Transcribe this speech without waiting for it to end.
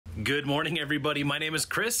Good morning, everybody. My name is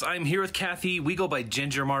Chris. I'm here with Kathy. We go by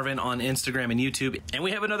Ginger Marvin on Instagram and YouTube. And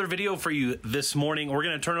we have another video for you this morning. We're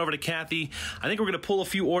going to turn it over to Kathy. I think we're going to pull a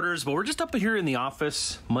few orders, but we're just up here in the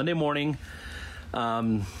office Monday morning,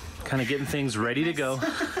 kind of getting things ready to go.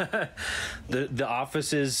 The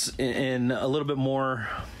office is in a little bit more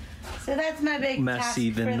so that's my big messy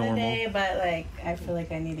task than for normal. the day, but like I feel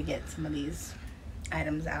like I need to get some of these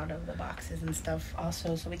items out of the boxes and stuff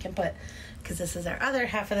also, so we can put, because this is our other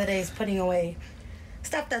half of the day, is putting away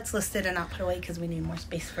stuff that's listed and not put away because we need more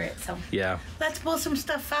space for it. So Yeah. let's pull some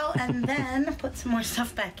stuff out and then put some more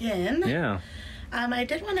stuff back in. Yeah. I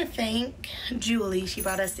did want to thank Julie. She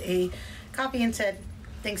brought us a copy and said,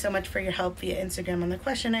 "Thanks so much for your help via Instagram on the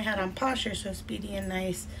question I had on Posh. You're so speedy and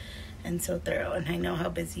nice and so thorough, and I know how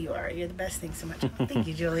busy you are. You're the best. Thanks so much." Thank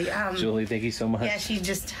you, Julie. Julie, thank you so much. Yeah, she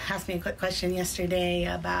just asked me a quick question yesterday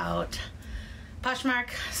about Poshmark.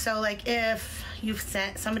 So, like, if you've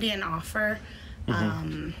sent somebody an offer,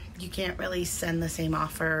 you can't really send the same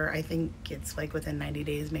offer. I think it's like within 90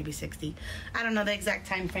 days, maybe 60. I don't know the exact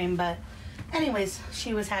time frame, but anyways,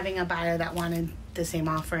 she was having a buyer that wanted the same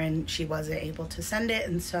offer and she wasn't able to send it.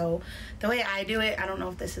 And so the way I do it, I don't know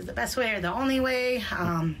if this is the best way or the only way.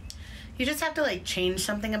 You just have to like change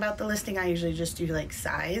something about the listing. I usually just do like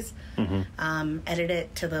size, edit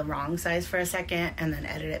it to the wrong size for a second, and then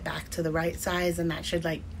edit it back to the right size, and that should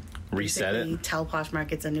like Reset it. Tell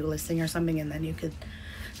Poshmark it's a new listing or something, and then you could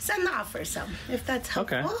send the offer. So if that's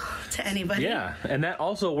helpful to anybody. Yeah, and that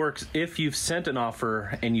also works if you've sent an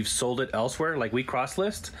offer and you've sold it elsewhere, like we cross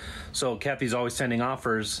list. So Kathy's always sending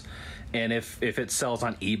offers, and if it sells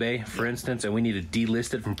on eBay, for instance, and we need to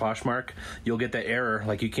delist it from Poshmark, you'll get that error,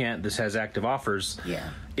 like you can't, this has active offers. Yeah.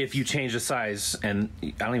 If you change the size, and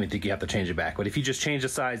I don't even think you have to change it back, but if you just change the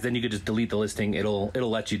size, then you could just delete the listing. It'll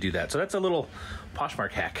let you do that. So that's a little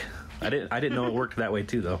Poshmark hack. I didn't know it worked that way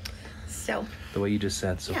too, though. So The way you just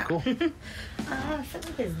said, so yeah. cool. I feel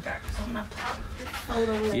like it's dark, so I'm gonna pop this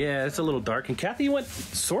photo. Yeah, it's a little dark. And Kathy went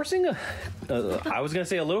sourcing, I was going to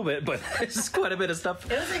say a little bit, but this is quite a bit of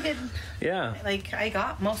stuff. It was a good, Yeah. like, I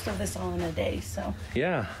got most of this all in a day, so.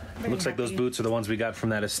 Yeah. Looks like those happy. boots are the ones we got from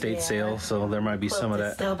that estate Yeah. sale, so there might be some of Quilt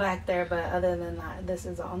is that. still back there, but other than that, this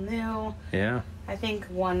is all new. Yeah. I think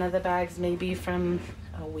one of the bags may be from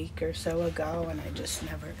a week or so ago, and I just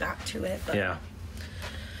never got to it. But Yeah.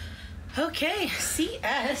 okay,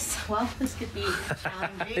 CS. Well, this could be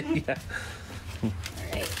challenging. Yeah. All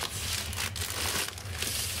right.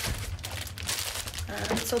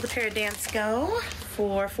 So the pair of Dance Go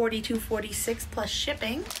for $42.46 plus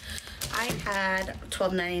shipping. I had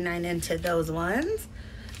 $12.99 into those ones.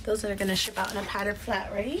 Those are going to ship out in a padded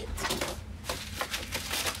flat rate.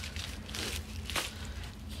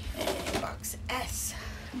 Okay, box S.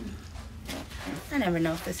 I never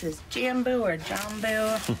know if this is Jambu or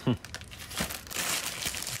Jambu.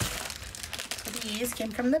 These came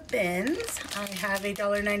from the bins. I have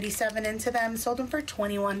 $1.97 into them. Sold them for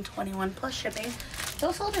 $21.21 plus shipping.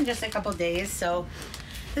 Those sold in just a couple days. So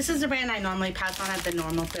this is a brand I normally pass on at the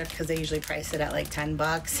normal thrift because they usually price it at like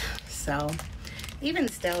 $10. So even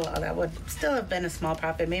still, that would still have been a small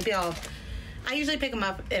profit. Maybe I usually pick them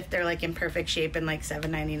up if they're like in perfect shape and like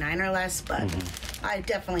 $7.99 or less. But I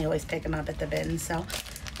definitely always pick them up at the bin. So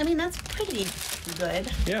I mean, that's pretty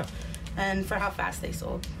good. Yeah. And for how fast they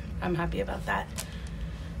sold, I'm happy about that.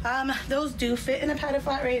 Those do fit in a padded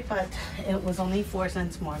flat rate, but it was only 4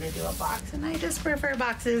 cents more to do a box, and I just prefer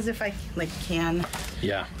boxes if I like can.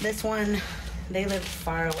 Yeah. This one, they live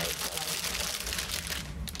far away. So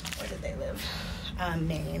where did they live?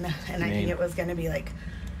 Maine, and I think it was going to be like,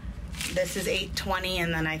 this is $8.20,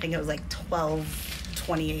 and then I think it was like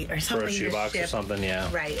 $12.28 or something. For a shoebox or something, yeah.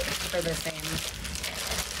 Right, for the same.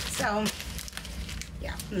 So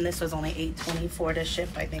yeah, and this was only $8.24 to ship,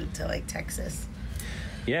 I think, to like Texas.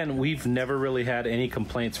 Yeah, and we've never really had any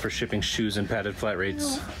complaints for shipping shoes in padded flat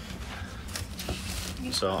rates.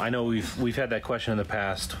 So I know we've had that question in the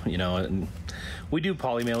past, you know, and we do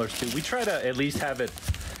poly mailers too. We try to at least have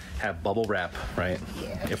bubble wrap, right?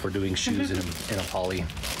 Yeah. If we're doing shoes in a poly.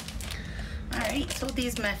 All right, so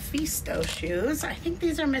these Mephisto shoes, I think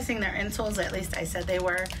these are missing their insoles. At least I said they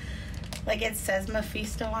were. Like, it says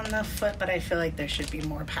Mephisto on the foot, but I feel like there should be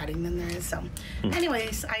more padding than there is. So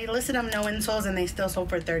anyways, I listed them no insoles, and they still sold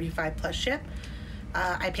for $35 plus ship.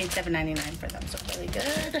 I paid $7.99 for them, so really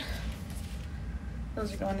good.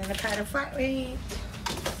 Those are going in a padded flat rate.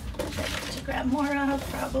 I need to grab more of,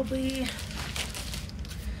 probably.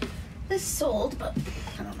 This sold, but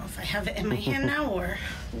I don't know if I have it in my hand now or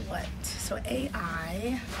what. So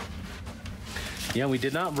AI. Yeah, we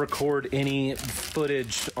did not record any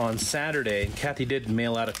footage on Saturday. Kathy did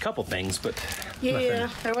mail out a couple things, but yeah,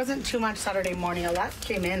 there wasn't too much Saturday morning. A lot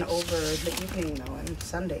came in over the evening though, and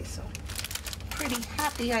Sunday, so pretty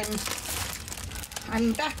happy.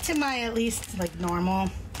 I'm back to my at least like normal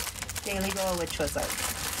daily goal, which was like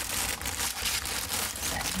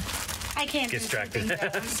I can't get distracted.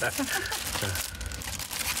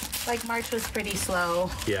 Like March was pretty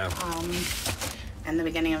slow. Yeah. And the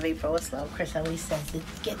beginning of April was slow. Chris always says it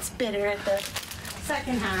gets better at the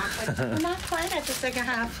second half. But we're not quite at the second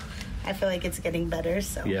half. I feel like it's getting better.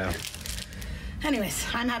 So yeah. Anyways,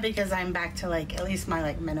 I'm happy because I'm back to like at least my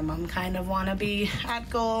like minimum kind of wanna be at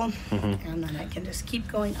goal, and then I can just keep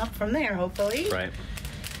going up from there. Hopefully. Right.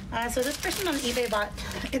 So this person on eBay bought.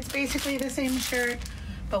 It's basically the same shirt,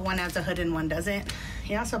 but one has a hood and one doesn't.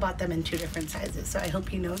 He also bought them in 2 different sizes, so I hope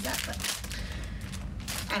he knows that. But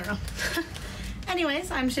I don't know.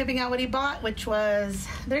 Anyways, I'm shipping out what he bought, which was,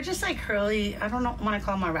 they're just like curly, I don't know, want to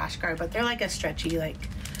call them a rash guard, but they're like a stretchy, like,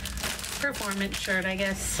 performance shirt, I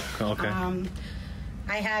guess. Okay.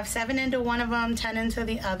 I have 7 into one of them, 10 into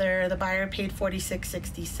the other. The buyer paid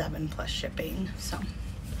 $46.67 plus shipping, so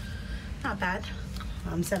not bad.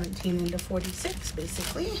 17 into 46,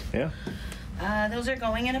 basically. Yeah. Those are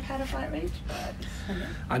going in a padded flat rate, but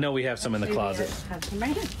I know we have some in the closet. Have some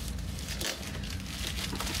right here.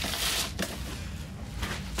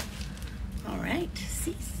 All right,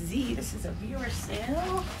 CZ, this is a viewer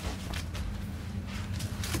sale.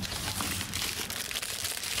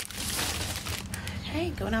 Okay,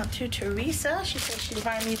 going out to Teresa. She said she'd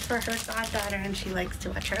buy these for her goddaughter, and she likes to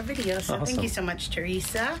watch our videos. So Thank you so much,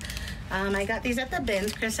 Teresa. I got these at the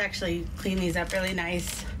bins. Chris actually cleaned these up really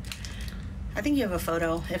nice. I think you have a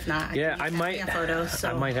photo. If not, I might have a photo. So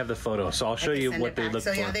I might have the photo, so I'll show you what they look so,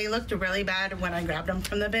 for. So yeah, they looked really bad when I grabbed them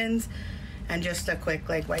from the bins, and just a quick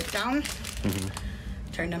like wipe down,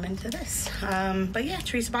 turned them into this. But yeah,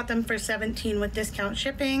 Teresa bought them for $17 with discount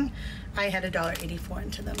shipping. I had $1.84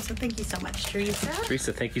 into them, so thank you so much, Teresa.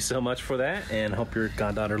 Teresa, thank you so much for that, and hope your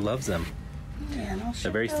goddaughter loves them. Yeah, and I'll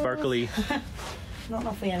They're very sparkly. I don't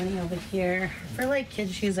know if we have any over here. For like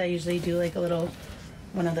kids' shoes, I usually do like a little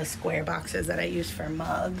one of the square boxes that I use for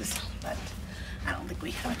mugs, but I don't think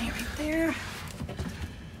we have any right there.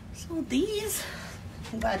 So these,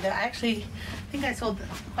 I'm glad that I think I sold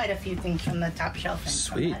quite a few things from the top shelf and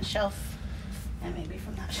Sweet. from that shelf, and maybe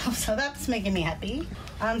from that shelf. So that's making me happy.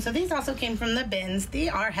 So these also came from the bins. They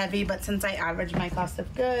are heavy, but since I averaged my cost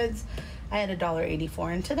of goods, I had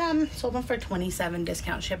 $1.84 into them. Sold them for $27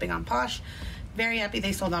 discount shipping on Posh. Very happy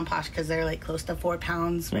they sold on Posh because they're like close to 4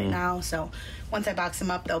 pounds right now. So once I box them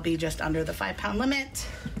up, they'll be just under the 5 pound limit.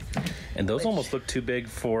 And those almost look too big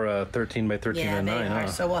for a 13 by 13 yeah, or 9. they are. Huh?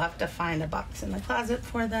 So we'll have to find a box in the closet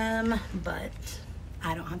for them. But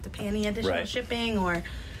I don't have to pay any additional shipping, or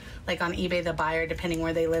like on eBay, the buyer, depending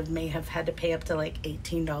where they live, may have had to pay up to like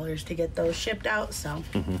 $18 to get those shipped out. So.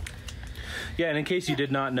 Yeah, and in case you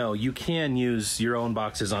did not know, you can use your own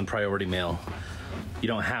boxes on priority mail. You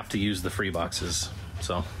don't have to use the free boxes,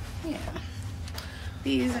 so. Yeah.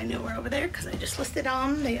 These I knew were over there because I just listed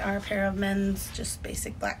them. They are a pair of men's just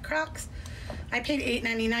basic black Crocs. I paid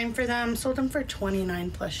 $8.99 for them. Sold them for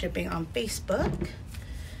 $29 plus shipping on Facebook.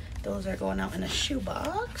 Those are going out in a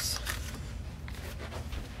shoebox.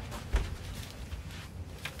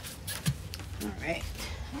 All right.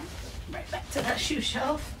 Right back to that shoe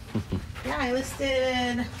shelf. Yeah, I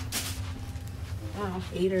listed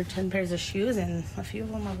 8 or 10 pairs of shoes, and a few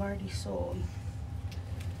of them I've already sold.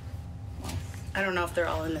 Well, I don't know if they're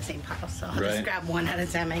all in the same pile, so I'll just grab one at a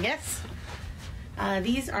time, I guess.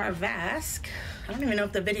 These are Vask. I don't even know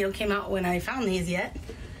if the video came out when I found these yet,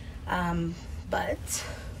 but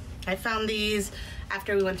I found these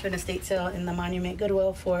after we went to an estate sale in the Monument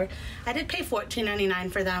Goodwill for, I did pay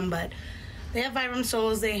 $14.99 for them, but they have Vibram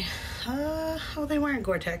soles. They weren't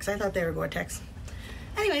Gore-Tex. I thought they were Gore-Tex.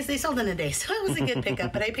 Anyways, they sold in a day, so it was a good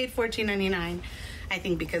pickup. But I paid $14.99, I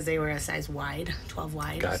think, because they were a size wide, 12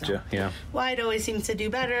 wide. Gotcha, so. yeah. Wide always seems to do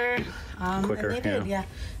better. Quicker, and they did, yeah.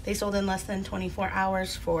 They sold in less than 24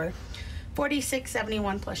 hours for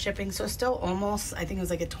 $46.71 plus shipping. So still almost, I think it was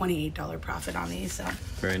like a $28 profit on these. So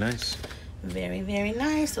very nice. Very, very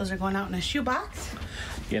nice. Those are going out in a shoebox.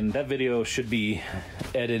 Yeah, and that video should be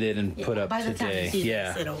edited and put up by the today. Time you see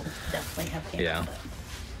this, it'll definitely have came out.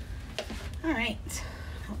 All right.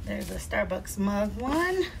 Oh, there's a Starbucks mug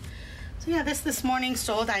one. So yeah, this morning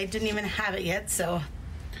sold. I didn't even have it yet, so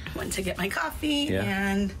I went to get my coffee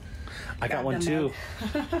and I got one too.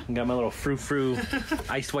 I got my little frou-frou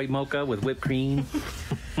iced white mocha with whipped cream.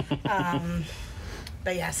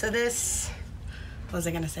 But yeah, so this, what was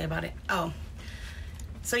I going to say about it? Oh,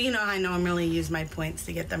 So you know, I normally use my points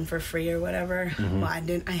to get them for free or whatever. Well, I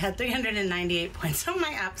didn't. I had 398 points on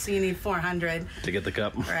my app, so you need 400 to get the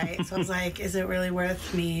cup. Right. So I was like, is it really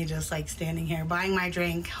worth me just like standing here buying my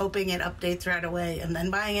drink, hoping it updates right away, and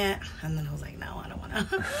then buying it? And then I was like, no, I don't want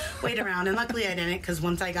to wait around. And luckily I didn't, because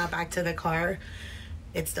once I got back to the car,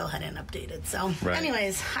 it still hadn't updated. So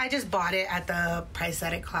anyways, I just bought it at the price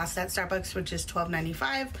that it cost at Starbucks, which is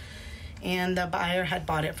 $12.95. And the buyer had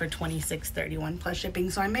bought it for $26.31 plus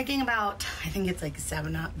shipping. So I'm making about, I think it's like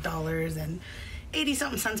 $7.80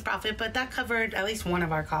 something profit, but that covered at least one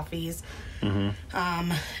of our coffees. And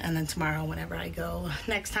then tomorrow, whenever I go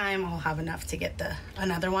next time, I'll have enough to get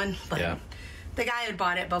another one. But the guy had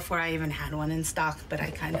bought it before I even had one in stock, but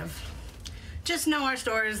I kind of just know our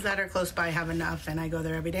stores that are close by have enough, and I go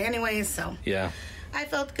there every day anyways. So I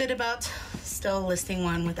felt good about still listing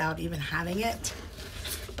one without even having it.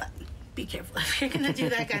 Be careful if you're gonna do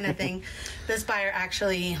that kind of thing. This buyer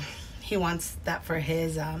actually, he wants that for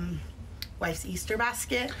his wife's Easter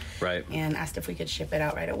basket, and asked if we could ship it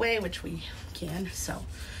out right away, which we can. So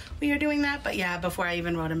we are doing that. But yeah, before I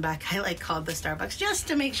even wrote him back, I like called the Starbucks just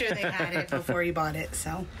to make sure they had it before he bought it.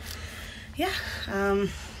 So yeah, I'm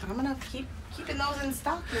gonna keep keeping those in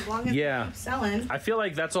stock as long as they keep selling. I feel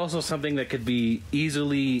like that's also something that could be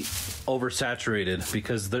easily oversaturated,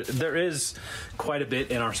 because there is quite a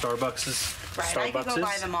bit in our Starbucks. Right, I could go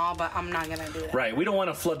buy them all, but I'm not gonna do that. Right, we don't want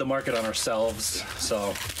to flood the market on ourselves,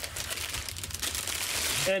 so.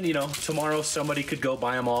 And you know, tomorrow somebody could go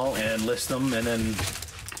buy them all and list them, and then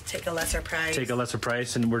take a lesser price.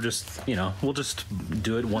 And we're just, you know, we'll just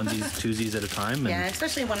do it onesies, twosies at a time. And yeah,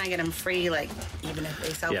 especially when I get them free, like even if they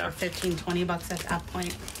sell for $15-20 at that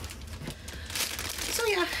point. So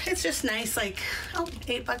yeah, it's just nice, like, oh,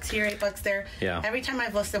 $8 here, $8 there. Yeah. Every time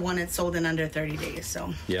I've listed one, it's sold in under 30 days.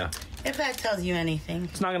 So yeah, if that tells you anything.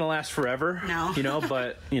 It's not gonna last forever. No. You know,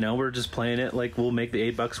 but you know, we're just playing it like we'll make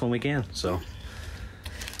the $8 when we can. So.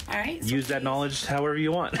 All right. Use that knowledge however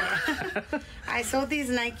you want. I sold these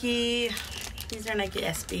Nike. These are Nike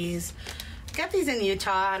SBs. I got these in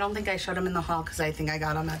Utah. I don't think I showed them in the haul because I think I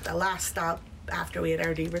got them at the last stop after we had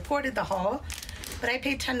already recorded the haul. But I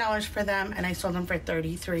paid $10 for them, and I sold them for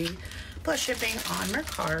 $33 plus shipping on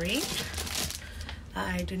Mercari.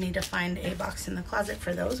 I do need to find a box in the closet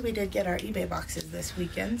for those. We did get our eBay boxes this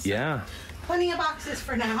weekend. So yeah. Plenty of boxes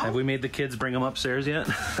for now. Have we made the kids bring them upstairs yet?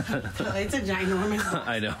 It's a ginormous box.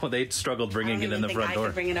 I know. They struggled bringing it in the front door. I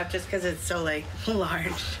could bring it up just because it's so, like,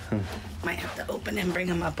 large. Might have to open and bring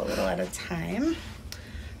them up a little at a time.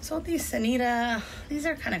 So these Sanita, these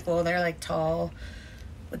are kind of cool. They're, like, tall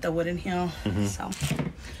with the wooden heel. So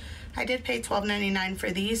I did pay $12.99 for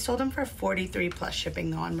these. Sold them for $43 plus shipping,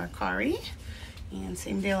 though, on Mercari. And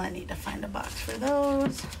same deal, I need to find a box for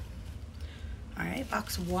those. All right,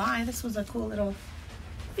 box Y. This was a cool little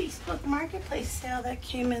Facebook Marketplace sale that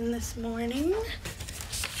came in this morning.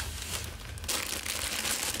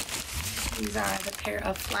 These are the pair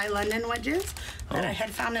of Fly London wedges that I had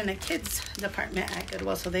found in a kids department at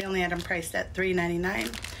Goodwill. So they only had them priced at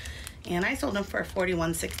 $3.99, and I sold them for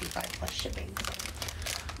 $41.65 plus shipping. So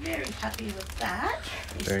very happy with that.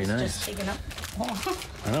 Very nice. Just taking up.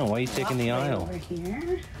 I know. Why are you taking the aisle? Over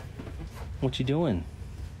here. What you doing?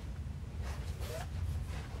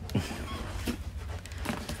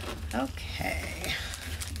 Okay,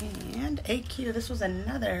 and AQ, this was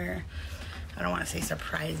another, I don't want to say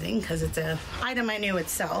surprising because it's an item I knew would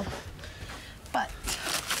sell, but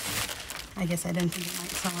I guess I didn't think it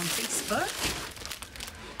might sell on Facebook.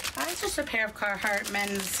 It's just a pair of Carhartt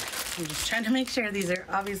men's. I'm just trying to make sure these are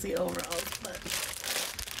obviously overalls, but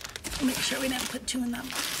make sure we didn't put two in that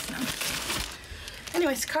box. No.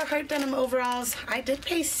 Anyways, Carhartt denim overalls. I did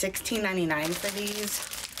pay $16.99 for these,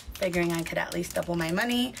 figuring I could at least double my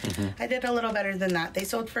money. I did a little better than that. They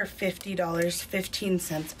sold for $50, 15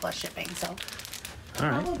 cents plus shipping. So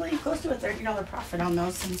probably close to a $30 profit on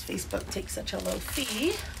those since Facebook takes such a low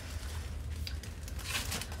fee.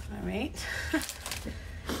 All right.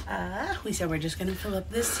 We said we're just going to fill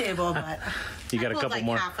up this table, but you got a couple like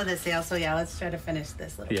more. Half of the sale, so yeah, let's try to finish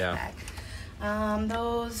this little bag.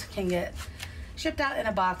 Those can get shipped out in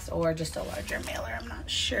a box or just a larger mailer. I'm not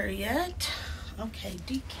sure yet. Okay,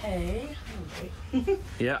 DK.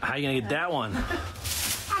 Yeah, how you gonna get that one?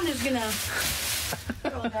 I'm just gonna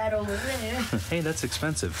throw that over there. Hey, that's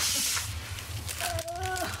expensive.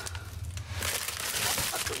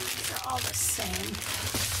 Luckily, these are all the same.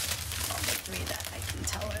 All the three that I can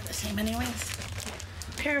tell are the same anyways.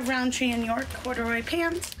 A pair of Roundtree and York corduroy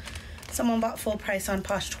pants. Someone bought full price on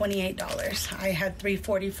Posh, $28. I had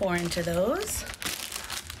 $3.44 into those.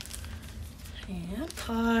 And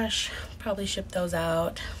Posh, probably ship those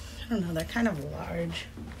out don't know, they're kind of large.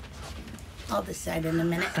 I'll decide in a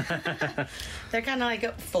minute. They're kind of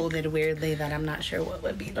like folded weirdly that I'm not sure what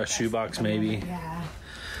would be the A best shoebox at the maybe. moment. Yeah.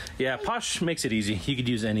 Yeah, Posh makes it easy. You could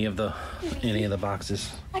use any of the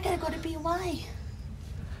boxes. I gotta go to BY.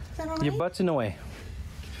 Is that all right? Your butt's in the way.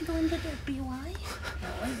 Can I go into the BY?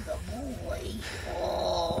 Oh, the boy.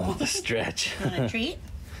 Oh. The stretch. You want a treat?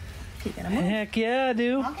 You gonna move? Heck yeah, I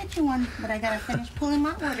do. I'll get you one, but I gotta finish pulling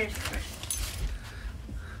my orders first.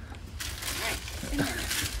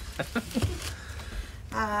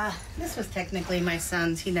 This was technically my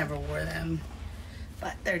son's. He never wore them,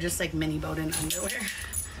 but they're just like Mini Bowden underwear.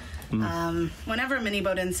 Whenever Mini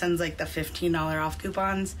Bowden sends like the $15 off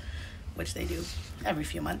coupons, which they do every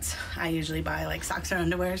few months, I usually buy like socks or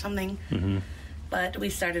underwear or something. But we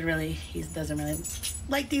started he doesn't really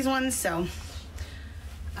like these ones, so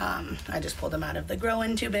I just pulled them out of the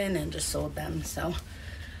grow-into bin and just sold them. So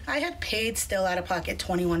I had paid still out of pocket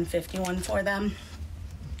 $21.51 for them.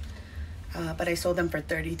 But I sold them for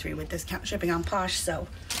 $33 with discount shipping on Posh, so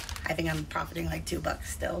I think I'm profiting like $2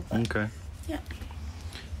 still. But, Okay. yeah.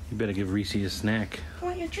 You better give Reese a snack. You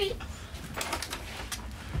want your treat?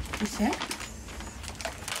 You sit?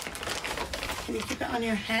 Can you keep it on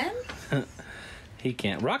your head? He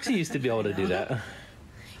can't. Roxy used to be able to do that.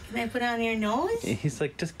 Can I put it on your nose? He's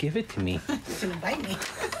like, just give it to me. He's gonna bite me.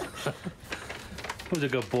 Who's a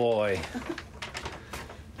good boy?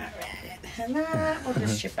 Alright, and that we'll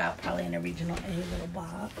just ship out probably in a regional A little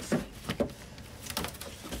box.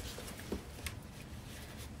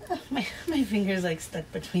 My finger's like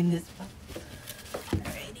stuck between this box.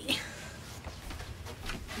 Alrighty.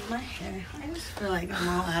 My hair. I just feel like I'm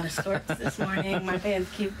all out of sorts this morning. My pants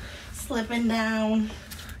keep slipping down.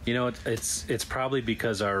 You know, it's probably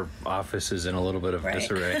because our office is in a little bit of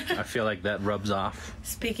disarray. I feel like that rubs off.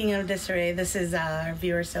 Speaking of disarray, this is our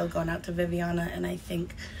viewer sale going out to Viviana, and I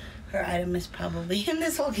think her item is probably in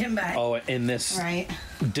this Falcon bag. Oh, in this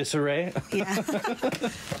disarray? Yeah.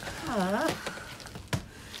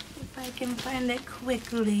 If I can find it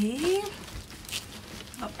quickly.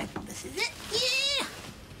 Oh, I think this is it. Yeah!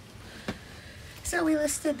 So we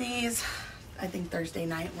listed these, I think Thursday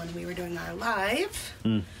night when we were doing our live.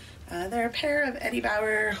 They're a pair of Eddie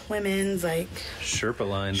Bauer women's like Sherpa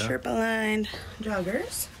lined. Sherpa lined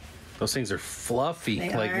joggers. Those things are fluffy.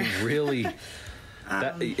 They like are. Really.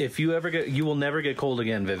 If you ever you will never get cold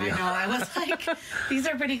again, Vivian. I know. I was like, these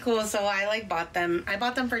are pretty cool. So I like bought them. I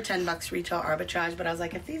bought them for $10 retail arbitrage. But I was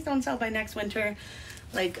like, if these don't sell by next winter,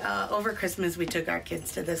 like over Christmas, we took our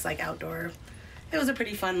kids to this like outdoor. It was a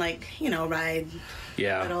pretty fun ride.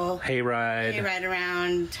 Yeah. Little hayride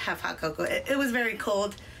around, have hot cocoa. It was very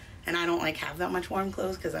cold, and I don't like have that much warm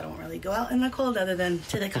clothes because I don't really go out in the cold other than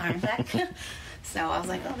to the car and back. So I was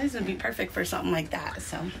like, oh, this would be perfect for something like that.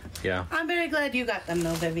 So yeah, I'm very glad you got them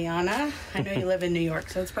though, Viviana. I know you live in New York,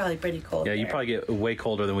 so it's probably pretty cold. Yeah, you there. probably get way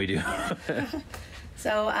colder than we do. Yeah.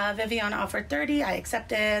 So Viviana offered $30. I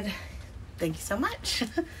accepted. Thank you so much.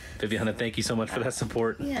 Viviana, thank you so much for that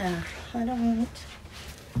support. Yeah, I don't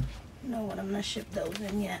know what I'm gonna ship those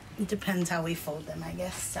in yet. It depends how we fold them, I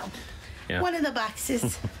guess. So Yeah. one of the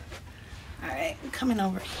boxes. All right, coming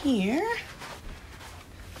over here.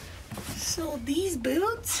 So these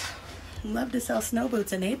boots, love to sell snow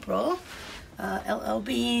boots in April. LL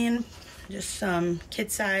Bean, just some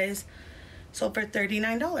kid size, sold for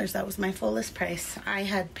 $39. That was my full list price. I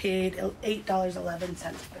had paid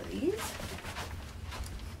 $8.11 for these.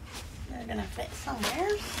 They're gonna fit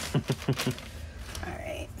somewhere. All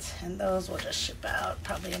right, and those will just ship out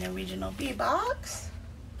probably in a regional B box.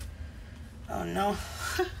 Oh no.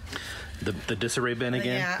 The disarray bin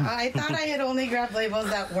again? Yeah, I thought I had only grabbed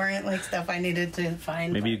labels that weren't like stuff I needed to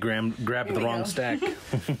find. Maybe you grabbed the wrong stack.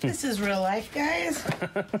 This is real life, guys.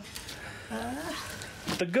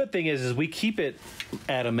 The good thing is we keep it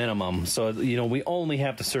at a minimum, so we only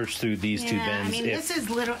have to search through these two bins. I mean, this is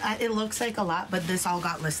it looks like a lot, but this all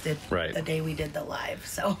got listed the day we did the live,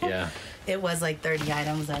 so yeah, it was like 30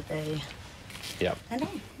 items that day. Yep. And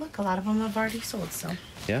look, a lot of them have already sold. So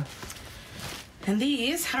yeah. And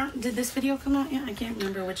these, did this video come out yet? I can't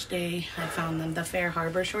remember which day I found them. The Fair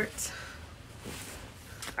Harbor shorts.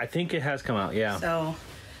 I think it has come out, yeah. So,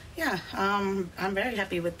 yeah, I'm very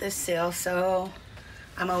happy with this sale. So,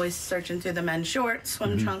 I'm always searching through the men's shorts,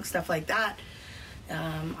 swim trunks, stuff like that.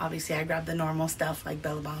 Obviously, I grabbed the normal stuff like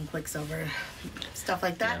Billabong, Quicksilver, stuff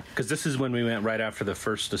like that. Because this is when we went right after the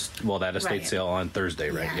first, that estate sale on Thursday,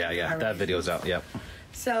 right? Yeah. That video's out, yep.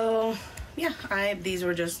 So, yeah, these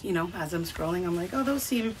were just, as I'm scrolling, I'm like, oh, those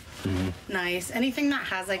seem nice. Anything that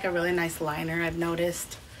has like a really nice liner, I've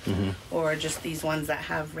noticed. or just these ones that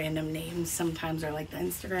have random names. Sometimes are like the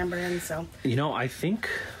Instagram brands. So You know, I think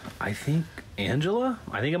Angela,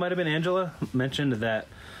 I think it might have been Angela, mentioned that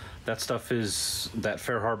stuff is, that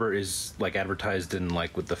Fair Harbor is like advertised in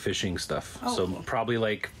like with the fishing stuff. Oh. So probably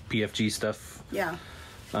like PFG stuff. yeah.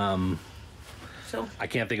 So I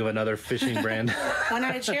can't think of another fishing brand. when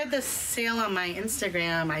I shared this sale on my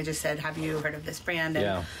Instagram, I just said, have you heard of this brand? And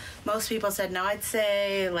Yeah. most people said no. I'd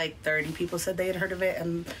say like 30 people said they had heard of it,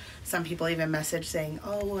 and some people even messaged saying,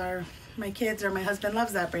 oh, my kids or my husband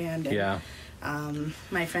loves that brand. And, Yeah.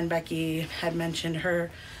 my friend Becky had mentioned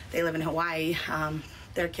they live in Hawaii.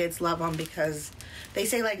 Their kids love them because they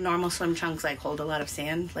say like normal swim trunks like hold a lot of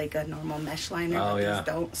sand, like a normal mesh liner, Oh, but yeah. these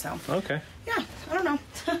don't. So Okay. yeah, I don't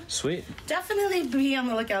know. Sweet. Definitely be on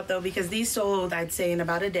the lookout though, because these sold, I'd say, in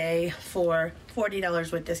about a day for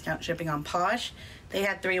 $40 with discount shipping on Posh. They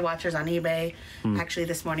had 3 watchers on eBay. Actually,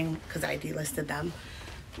 this morning, because I delisted them,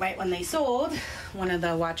 right when they sold, one of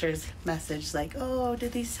the watchers messaged like, "Oh,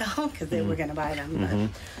 did these sell?" Because they were gonna buy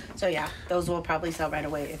them. But, so yeah, those will probably sell right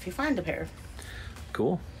away if you find a pair.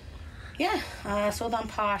 Cool. Yeah, sold on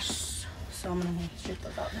Posh. So I'm gonna shoot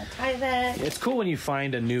those out in a Tyvek. It's cool when you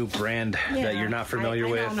find a new brand that you're not familiar I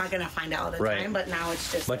know with. I'm not gonna find out all the Right. time, but now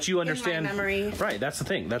it's just. But like, you understand, in my memory. right? That's the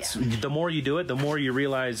thing. That's Yeah. the more you do it, the more you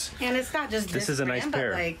realize. And it's not just This this is a nice brand,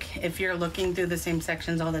 pair. But like if you're looking through the same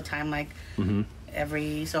sections all the time, like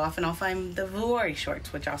every so often I'll find the Vuori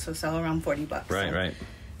shorts, which also sell around $40. Right, So right.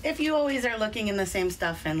 if you always are looking in the same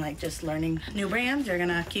stuff and like just learning new brands, you're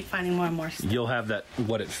gonna keep finding more and more stuff. You'll have that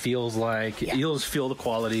what it feels like. Yeah. You'll just feel the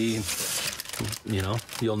quality. You know,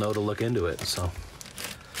 you'll know to look into it. So.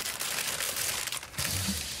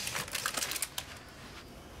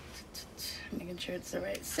 Making sure it's the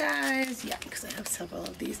right size. Yeah, because I have several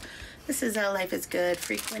of these. This is a Life is Good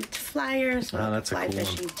frequent flyer. So Oh, that's a fly cool one.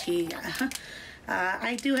 fishing tee.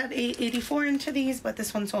 I do have 84 into these, but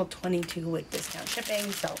this one sold 22 with discount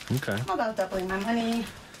shipping. So Okay. I'm about doubling my money.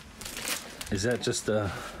 Is that just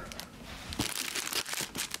a?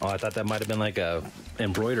 Oh, I thought that might have been like a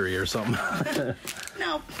embroidery or something.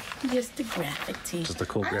 No, just a graphic tee. Just a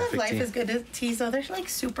cool I graphic love tee. Life is Good tees, though. They're like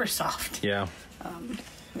super soft. Yeah.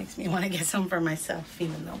 Makes me want to get some for myself,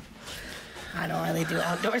 even though I don't really do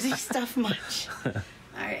outdoorsy stuff much. All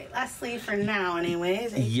right, lastly, for now,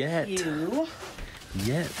 anyways, Yet. you.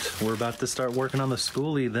 Yet we're about to start working on the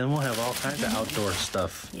schoolie. Then we'll have all kinds of outdoor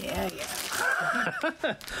stuff. Yeah.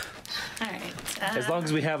 All right. As long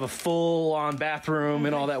as we have a full-on bathroom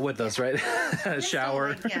and all that with us, right?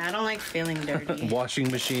 Shower, I don't like feeling dirty. washing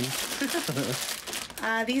machine.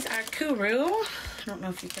 These are Kuru. I don't know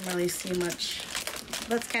if you can really see much.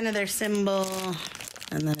 That's kind of their symbol.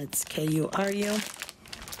 And then it's Kuru.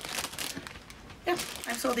 Yeah,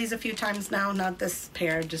 I've sold these a few times now. Not this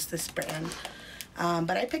pair, just this brand.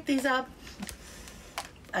 But I picked these up,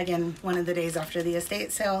 again, one of the days after the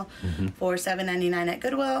estate sale for $7.99 at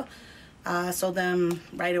Goodwill. Sold them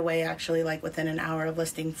right away, actually, like within an hour of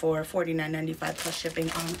listing for $49.95 plus shipping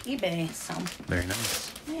on eBay. So, Very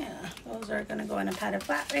nice. yeah, those are going to go in a padded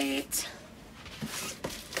flat rate.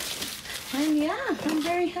 And yeah, I'm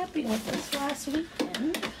very happy with this last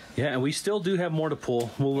weekend. Yeah, and we still do have more to pull.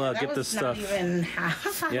 We'll That get was this stuff. Not even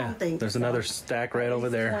half, I Yeah, don't think. there's so. another stack right At over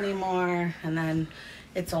least there. 20 more, and then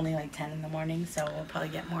it's only like 10 in the morning, so we'll probably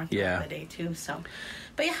get more throughout Yeah. the day too. So,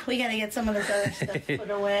 but yeah, we gotta get some of this other stuff put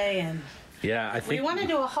away, and Yeah, I think we want to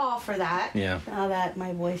do a haul for that. Yeah. Now that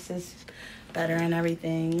my voice is better and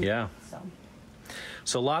everything. Yeah. So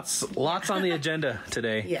So lots on the agenda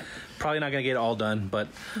today. Yeah. Probably not gonna get it all done, but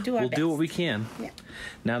Do our we'll do what best. we can. yeah.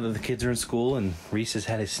 Now that the kids are in school and Reese has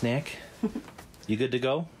had his snack, you good to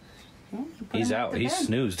go? He's him out. to He's bed.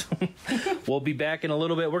 snoozed. We'll be back in a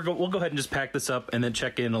little bit. We'll go ahead and just pack this up and then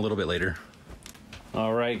check in a little bit later.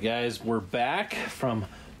 All right, guys, we're back from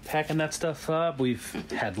packing that stuff up. We've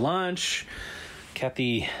had lunch.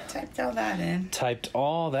 Kathy Typed all that in. typed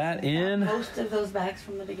all that in. Most of those bags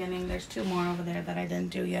from the beginning. There's 2 more over there that I didn't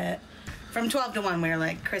do yet. From 12 to 1, we were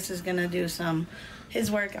like, Chris is gonna do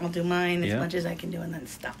his work. I'll do mine as Yeah. much as I can do, and then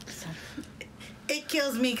stop. So it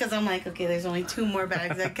kills me because I'm like, okay, there's only 2 more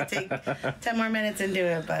bags. I could take 10 more minutes and do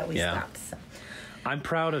it, but we Yeah. stopped. So. I'm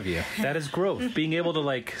proud of you. That is growth. Being able to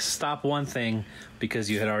like stop one thing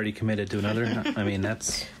because you had already committed to another. I mean,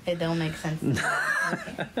 that's. It don't make sense.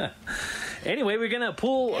 Anyway, we're gonna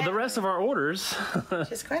pull Yeah. the rest of our orders.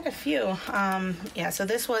 Just quite a few. Yeah, so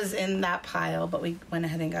this was in that pile, but we went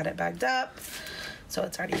ahead and got it bagged up. So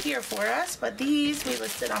it's already here for us. But these we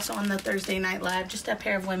listed also on the Thursday Night Live. Just a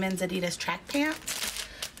pair of women's Adidas track pants.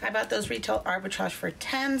 I bought those retail arbitrage for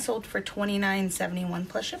 $10, sold for $29.71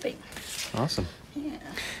 plus shipping. Awesome. Yeah.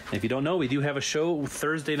 And if you don't know, we do have a show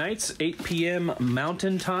Thursday nights, 8 p.m.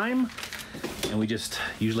 Mountain Time. And we just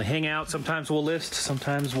usually hang out. Sometimes we'll list.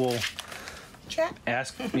 Sometimes we'll Chat.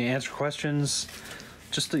 answer questions.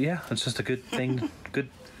 It's just a good thing. Good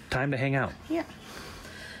time to hang out. Yeah.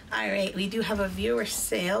 All right, we do have a viewer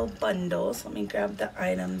sale bundle. So let me grab the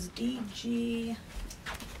items. DG.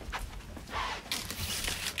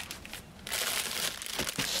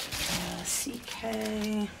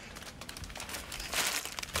 CK.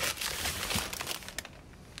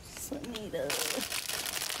 Slimito.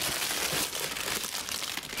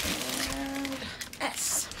 And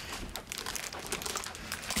S.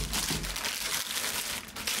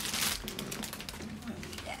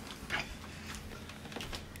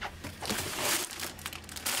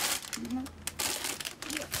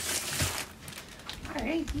 All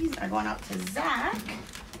right, these are going out to Zach.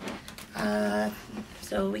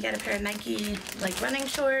 So we got a pair of Nike running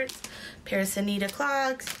shorts, pair of Sanita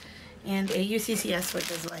clogs, and a UCCS,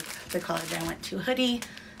 which is like the college I went to hoodie.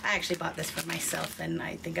 I actually bought this for myself, and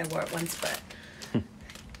I think I wore it once, but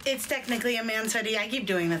it's technically a man's hoodie. I keep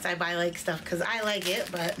doing this. I buy stuff because I like it,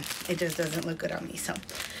 but it just doesn't look good on me. So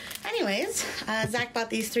anyways, Zach bought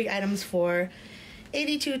these 3 items for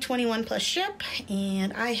 $82.21 plus ship,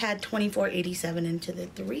 and I had $24.87 into the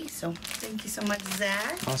 3. So thank you so much,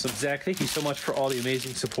 Zach. Awesome, Zach. Thank you so much for all the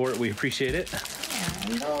amazing support. We appreciate it. Yeah,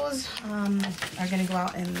 and those are gonna go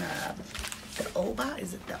out in the O box.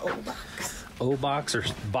 Is it the O box? O box or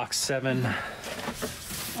box 7?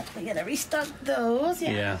 We gotta restock those.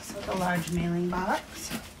 Yeah. So the large mailing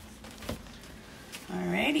box.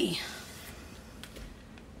 Alrighty.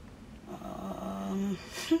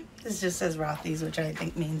 This just says Rothy's, which I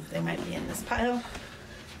think means they might be in this pile.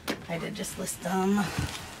 I did just list them. Yeah,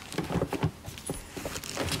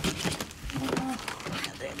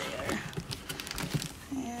 there they are.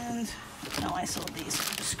 And no, I sold these.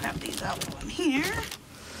 So just grab these out from here.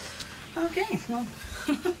 Okay, well,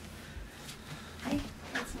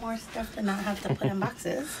 that's more stuff to not have to put in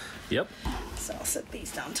boxes. Yep. So I'll set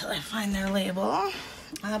these down till I find their label.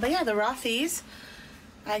 But yeah, the Rothy's.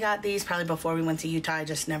 I got these probably before we went to Utah. I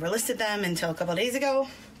just never listed them until a couple days ago.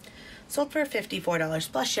 Sold for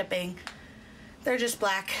 $54 plus shipping. They're just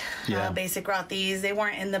black, basic Rothy's. They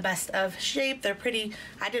weren't in the best of shape. They're pretty,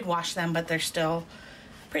 I did wash them, but they're still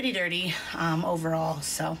pretty dirty overall.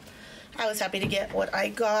 So I was happy to get what I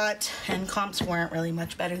got, and comps weren't really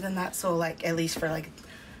much better than that. So at least for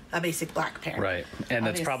a basic black pair. Right. And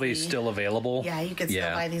that's probably still available. Yeah, you could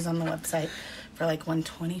still buy these on the website for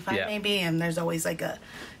 $125 maybe, and there's always a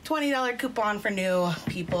 $20 coupon for new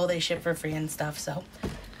people. They ship for free and stuff. So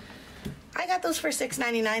I got those for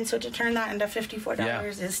 $6.99, so to turn that into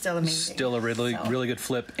 $54 is still amazing. Still a really good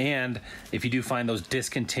flip. And if you do find those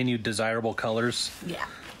discontinued desirable colors,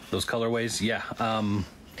 those colorways,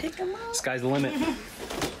 pick them up. Sky's the limit.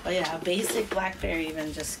 But yeah, a basic black pair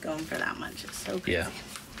even just going for that much is so crazy.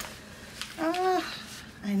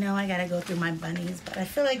 I know I gotta go through my bunnies, but I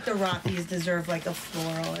feel like the Rothy's deserve a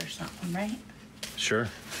floral or something, right? Sure.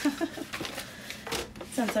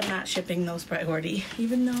 Since I'm not shipping those priority,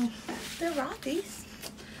 even though they're Rothy's.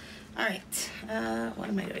 All right, what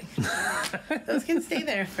am I doing? Those can stay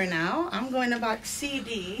there for now. I'm going to box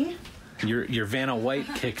CD. Your Vanna White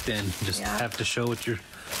kicked in. Just have to show what you're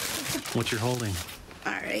holding.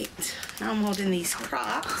 All right, now I'm holding these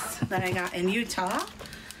Crocs that I got in Utah.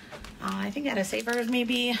 I think at a Savers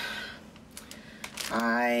maybe.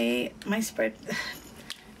 My spread,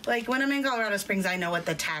 when I'm in Colorado Springs, I know what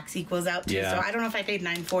the tax equals out to. So I don't know if I paid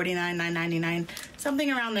 $9.49, $9.99, something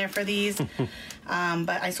around there for these.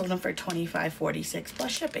 But I sold them for $25.46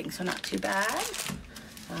 plus shipping, so not too bad.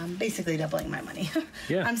 Basically doubling my money.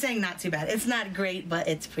 I'm saying not too bad. It's not great, but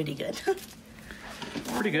it's pretty good.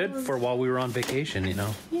 Pretty good for while we were on vacation,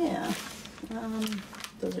 Yeah.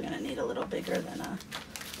 Those are gonna need a little bigger than a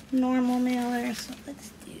normal mailer, so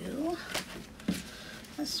let's do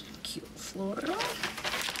this cute floral.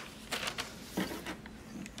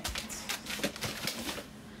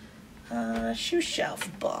 Right. Shoe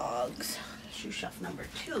shelf bogs. Shoe shelf number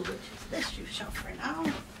 2, which is this shoe shelf for now.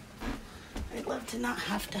 I'd love to not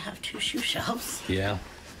have to have 2 shoe shelves. Yeah.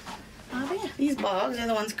 But yeah, these bogs are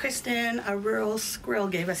the ones Kristen, a rural squirrel,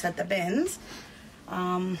 gave us at the bins.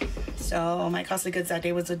 So my cost of goods that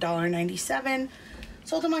day was $1.97.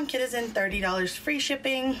 Sold them on Kitizen, $30 free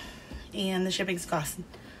shipping, and the shipping's costing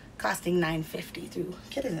 $9.50 through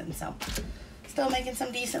Kitizen. So still making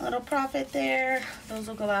some decent little profit there. Those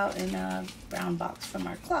will go out in a brown box from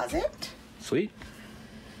our closet. Sweet.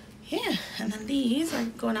 Yeah, and then these are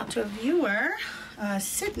going out to a viewer,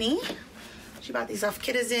 Sydney. She bought these off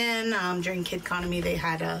Kitizen. During Kid Economy, they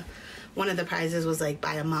had one of the prizes was like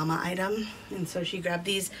buy a mama item. And so she grabbed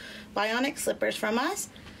these bionic slippers from us.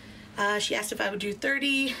 She asked if I would do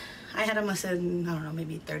 30. I had them listed, I don't know,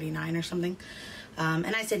 maybe 39 or something.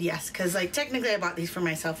 And I said yes, because like technically I bought these for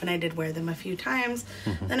myself and I did wear them a few times.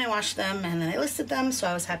 Then I washed them and then I listed them, so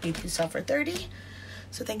I was happy to sell for 30.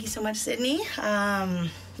 So thank you so much, Sydney.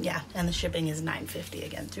 Yeah, and the shipping is $9.50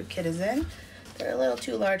 again through Citizen. They're a little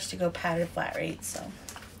too large to go padded flat rate, so.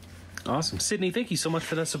 Awesome. Sydney, thank you so much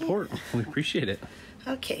for that support. We appreciate it.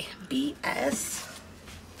 Okay, BS.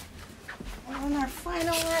 On our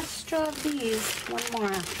final last straw of these, one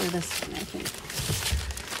more after this one, I think.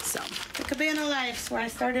 So, the Cabana Lives, where I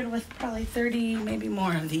started with probably 30, maybe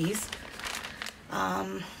more of these.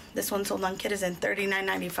 This one sold on Citizen,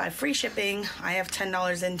 $39.95 free shipping. I have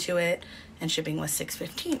 $10 into it, and shipping was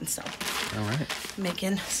 $6.15. So, all right,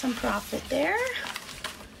 making some profit there.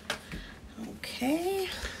 Okay.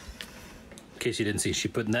 In case you didn't see, she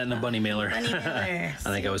put that in a bunny mailer. Bunny mailer.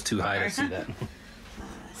 I think I was too high to see that.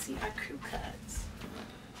 See our crew cuts.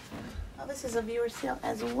 Oh, this is a viewer sale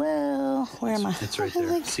as well. Where am I? It's right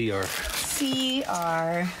there. CR.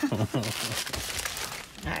 CR.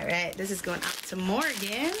 All right, this is going out to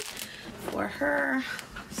Morgan for her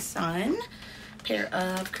son. Pair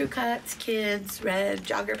of crew cuts, kids, red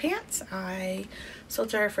jogger pants. I sold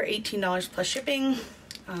to her for $18 plus shipping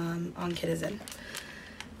on Citizen.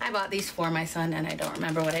 I bought these for my son, and I don't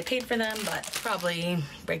remember what I paid for them, but probably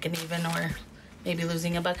breaking even or maybe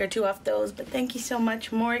losing a buck or two off those. But thank you so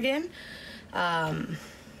much, Morgan.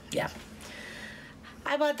 Yeah.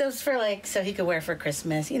 I bought those for like, so he could wear for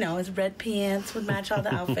Christmas. You know, his red pants would match all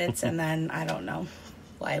the outfits. And then I don't know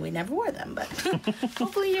why we never wore them, but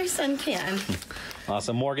hopefully your son can.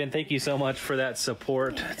 Awesome. Morgan, thank you so much for that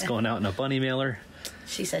support. Yeah. It's going out in a bunny mailer.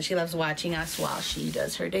 She said she loves watching us while she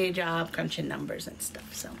does her day job, crunching numbers and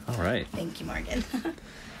stuff. So, all right. Thank you, Morgan.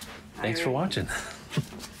 Thanks for watching.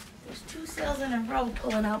 There's 2 sales in a row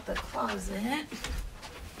pulling out the closet.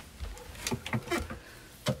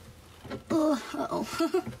 Oh,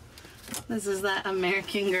 this is that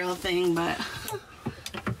American Girl thing, but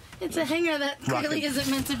it's a hanger that clearly isn't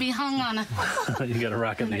meant to be hung on a you gotta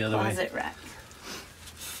rock it the other way. Closet rack.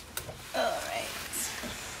 All right.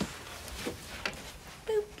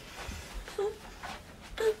 Boop. Boop.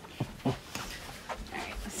 Boop. All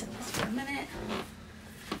right, let's set this for a minute.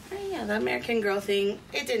 Yeah, the American Girl thing,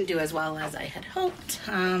 it didn't do as well as I had hoped,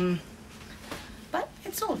 but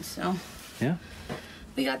it sold, so. Yeah.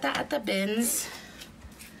 We got that at the bins.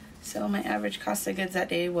 So my average cost of goods that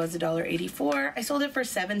day was $1.84. I sold it for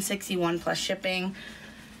 $7.61 plus shipping.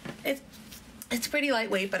 It's pretty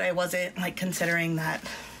lightweight, but I wasn't like considering that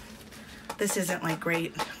this isn't like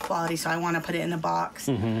great quality, so I want to put it in a box.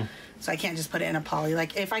 So I can't just put it in a poly.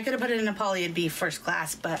 Like if I could have put it in a poly, it'd be first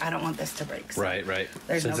class, but I don't want this to break. So right.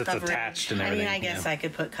 There's Since no it's coverage. attached and everything. I mean, I guess I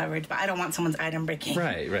could put coverage, but I don't want someone's item breaking.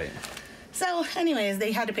 Right. So, anyways,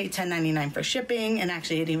 they had to pay $10.99 for shipping, and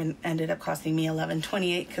actually, it even ended up costing me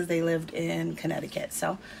 $11.28 because they lived in Connecticut.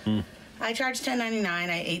 So, I charged $10.99.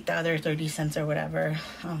 I ate the other 30 cents or whatever.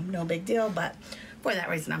 No big deal, but for that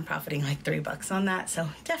reason, I'm profiting like $3 on that. So,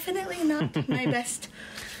 definitely not my best,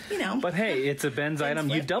 you know. But hey, it's a Ben's item.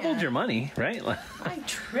 You doubled your money, right? I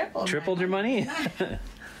tripled your money.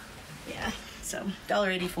 Yeah. So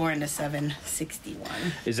 $1.84 into $7.61.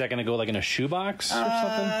 Is that going to go like in a shoebox or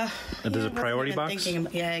something? Does a priority box?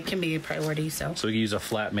 Yeah, it can be a priority. So we can use a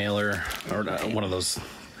flat mailer or one of those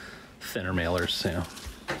thinner mailers. Yeah.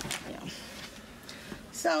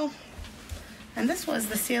 So, and this was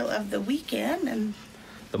the sale of the weekend and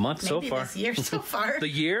the month so far. This year so far. The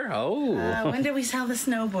year? Oh. When did we sell the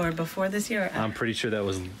snowboard before this year? I'm pretty sure that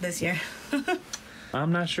was this year.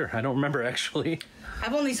 I'm not sure. I don't remember actually.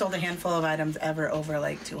 I've only sold a handful of items ever over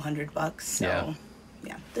like $200. So,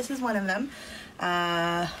 yeah, this is one of them.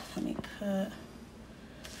 Let me put.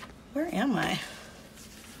 Where am I?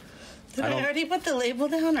 Did I already put the label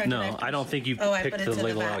down? Or no, I don't think you picked the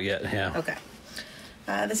label out yet. Yeah. Okay.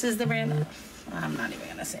 This is the brand. I'm not even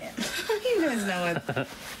gonna say it. You guys know it.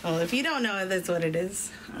 Well, if you don't know it, that's what it is.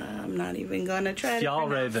 I'm not even gonna try to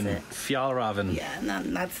pronounce it. Fjallraven. Yeah,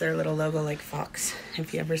 and that's their little logo, like Fox.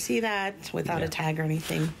 If you ever see that without a tag or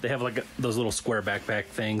anything. They have like those little square backpack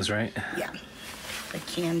things, right? Yeah. Like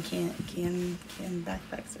can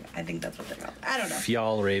backpacks. I think that's what they're called. I don't know.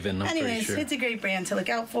 Fjallraven. Anyways, it's a great brand to look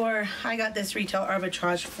out for. I got this retail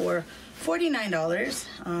arbitrage for $49,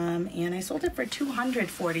 and I sold it for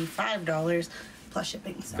 $245 plus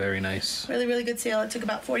shipping. So very nice. Really, really good sale. It took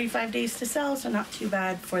about 45 days to sell, so not too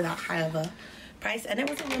bad for that high of a price. And it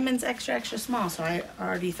was a women's extra, extra small, so I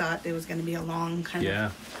already thought it was going to be a long kind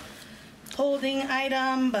of holding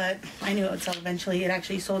item, but I knew it would sell eventually. It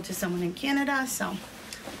actually sold to someone in Canada, so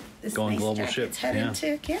this Going nice global ship, jacket's headed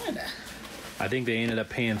to Canada. I think they ended up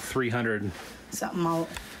paying $300 Something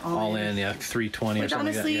all in. Yeah, $320 or something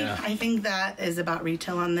Honestly, like that. Yeah. I think that is about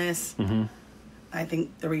retail on this. I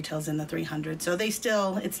think the retail's in the 300. So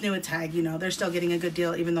it's new at tag, you know, they're still getting a good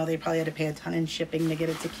deal, even though they probably had to pay a ton in shipping to get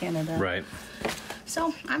it to Canada. Right.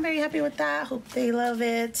 So I'm very happy with that. Hope they love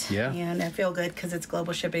it. Yeah. And I feel good because it's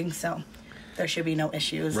global shipping, so there should be no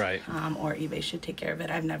issues. Right. Or eBay should take care of it.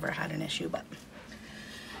 I've never had an issue, but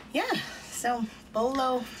yeah. So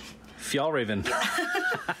Bolo. Fjallraven.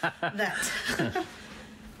 That.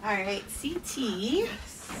 All right, CT.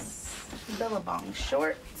 Billabong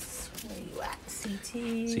shorts. Where you at,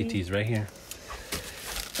 CT? CT's right here.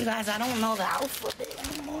 You guys, I don't know the alphabet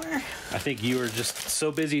anymore. I think you were just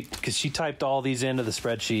so busy because she typed all these into the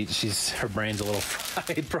spreadsheet. Her brain's a little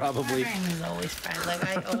fried, probably. My brain is always fried.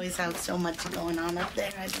 Like, I always have so much going on up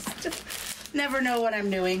there. I just never know what I'm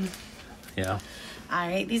doing. Yeah. All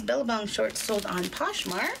right, these Billabong shorts sold on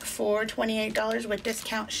Poshmark for $28 with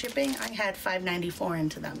discount shipping. I had $5.94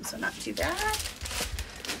 into them, so not too bad.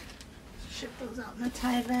 Ship those out in the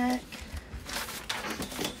Tyvek.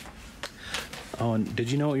 Oh, and did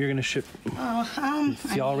you know what you're going to ship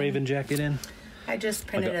Fjallraven jacket in? I just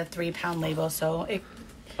printed a 3-pound label, so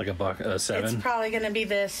Like a buck, it's $7? probably going to be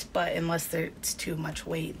this, but unless it's too much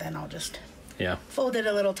weight, then I'll just Yeah. fold it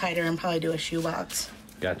a little tighter and probably do a shoebox.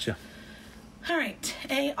 Gotcha. All right,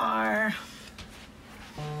 AR.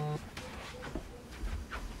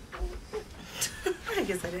 I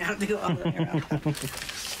guess I didn't have to go all the way around.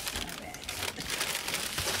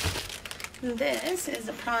 This is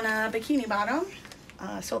a Prana bikini bottom.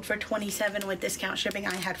 Sold for $27 with discount shipping.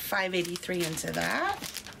 I had $5.83 into that.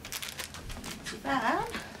 Not too bad.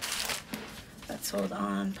 That sold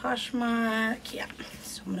on Poshmark. Yeah,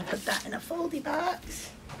 so I'm gonna put that in a foldy box.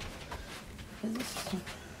 Is this?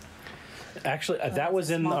 Actually, that was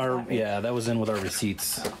in small our, spot, right? that was in with our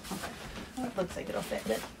receipts. Well, it looks like it'll fit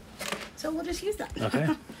it. So we'll just use that. Okay.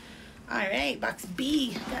 All right, box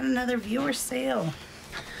B. Got another viewer sale.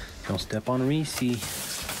 Don't step on Reese.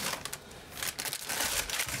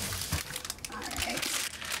 All right.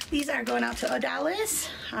 These are going out to Odalis.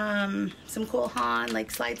 Some cool Han, like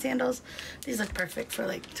slide sandals. These look perfect for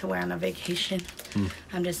like to wear on a vacation.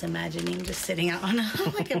 I'm just imagining just sitting out on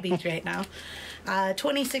like a beach right now.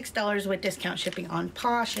 $26 with discount shipping on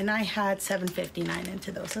Posh, and I had $7.59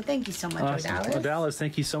 into those. So thank you so much, Awesome. Odalis. Odalis,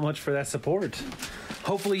 thank you so much for that support.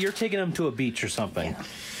 Hopefully you're taking them to a beach or something.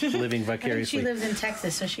 Yeah. Living I think vicariously. she lives in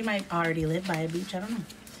Texas, so she might already live by a beach. I don't know.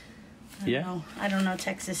 Yeah. I don't know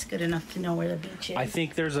Texas good enough to know where the beach is. I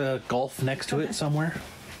think there's a Gulf next to it somewhere.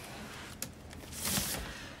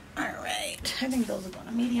 All right. I think those are going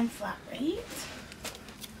to medium flat rate.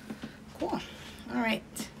 Cool. All right.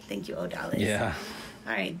 Thank you, Odalis. Yeah.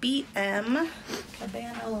 All right. BM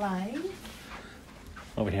Cabana Live.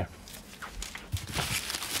 Over here.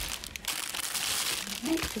 All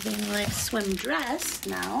right. So then like swim dress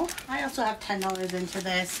now. I also have $10 into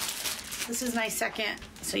this. This is my second.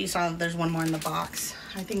 So you saw there's one more in the box.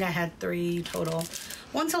 I think I had 3 total.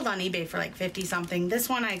 One sold on eBay for like 50 something. This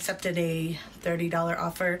one I accepted a $30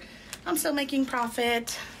 offer. I'm still making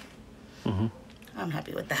profit. I'm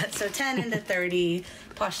happy with that. So 10 into 30.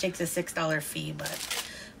 Posh takes a $6 fee, but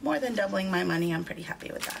more than doubling my money. I'm pretty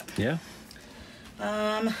happy with that. Yeah.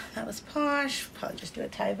 That was Posh. Probably just do a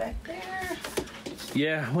tie back there.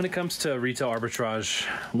 Yeah, when it comes to retail arbitrage,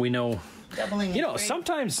 we know, Doubling. you know, is great.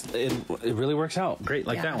 sometimes it really works out great,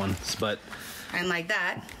 like Yeah. that one. But And like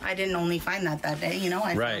that, I didn't only find that day. You know,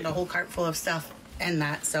 I Right. found a whole cart full of stuff and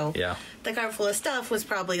that. So Yeah. the cart full of stuff was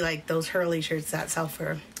probably like those Hurley shirts that sell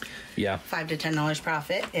for yeah. $5 to $10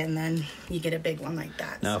 profit, and then you get a big one like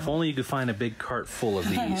that. Now, so. if only you could find a big cart full of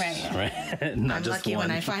these, right? Not I'm just lucky one.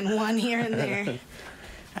 when I find one here and there.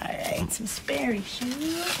 All right, some Sperry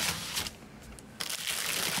shoes.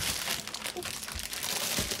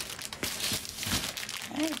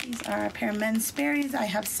 All right, these are a pair of men's Sperry's. I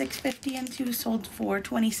have $6.50 into, sold for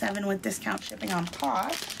 $27 with discount shipping on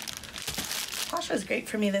Posh. Posh was great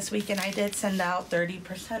for me this week, and I did send out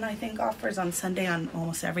 30%, I think, offers on Sunday on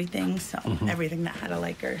almost everything. So everything that had a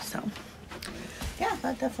liker. So yeah,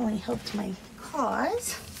 that definitely helped my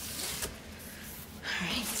cause. All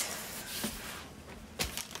right.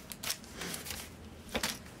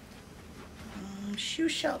 Shoe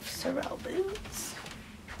shelf Sorel boots.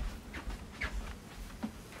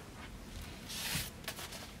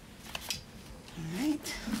 All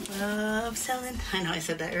right. Love selling. I know I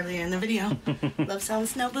said that earlier in the video. Love selling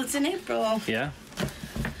snow boots in April. Yeah.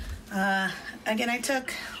 Again, I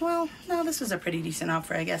took, well, no, this was a pretty decent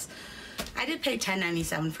offer, I guess. I did pay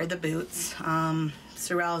 $10.97 for the boots.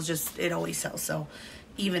 Sorel's just, it always sells, so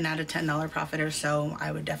even at a $10 profit or so,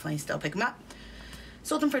 I would definitely still pick them up.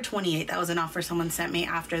 Sold them for $28. That was an offer someone sent me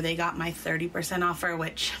after they got my 30% offer,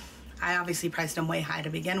 which I obviously priced them way high to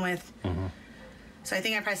begin with. So I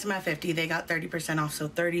think I priced them at $50. They got 30% off, so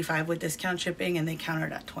 $35 with discount shipping, and they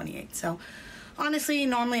countered at $28. So honestly,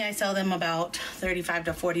 normally I sell them about $35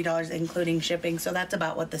 to $40, including shipping. So that's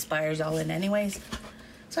about what this buyer's all in anyways.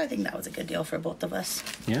 So I think that was a good deal for both of us.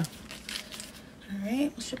 Yeah. All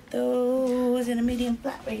right, we'll ship those in a medium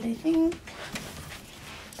flat rate, I think.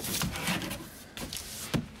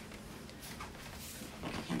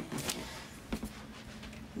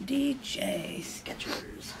 DJ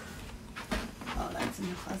Skechers. Oh, that's in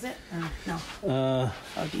the closet? No. Oh,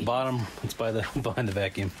 Bottom. It's behind the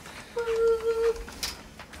vacuum.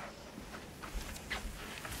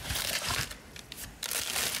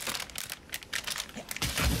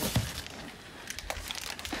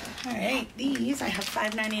 All right, these I have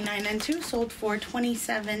 $5.99 and two sold for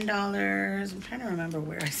 $27. I'm trying to remember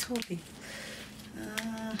where I sold these.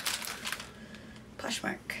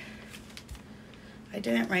 Poshmark. I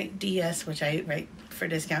didn't write DS, which I write for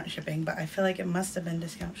discount shipping, but I feel like it must have been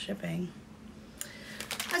discount shipping.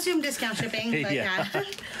 I assume discount shipping, but yeah.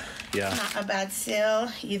 Yeah. Not a bad sale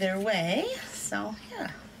either way. So, yeah.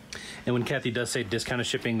 And when Kathy does say discounted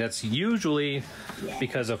shipping, that's usually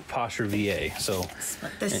because of Posh or VA. So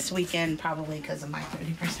but this weekend, probably because of my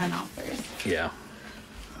 30% offers. Yeah.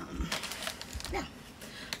 Yeah.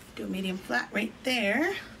 Do a medium flat right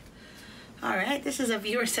there. All right, this is a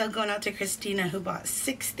viewer sale going out to Christina, who bought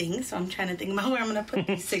 6 things. So I'm trying to think about where I'm going to put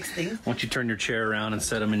these 6 things. Why don't you turn your chair around and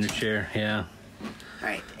set them in your chair? Yeah. All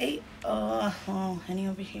right, 8. Oh, any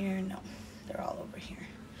over here? No, they're all over here.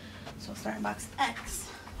 So starting box X.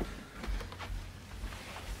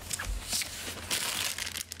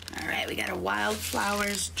 All right, we got a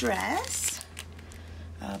Wildflowers dress.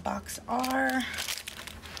 Box R.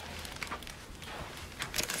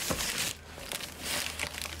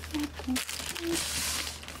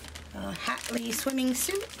 Hatley swimming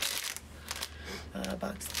suit.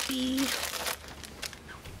 Box B.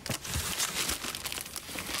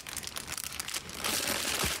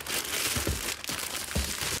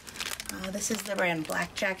 This is the brand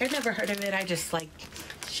Blackjack. I've never heard of it. I just like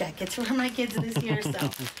jackets for my kids this year, so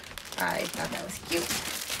I thought that was cute.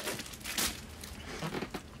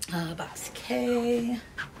 Box K.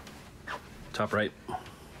 Top right.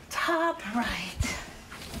 Top right.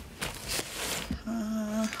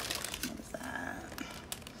 What was that?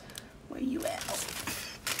 Where you at?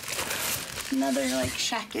 Another like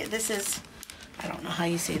jacket. This is, I don't know how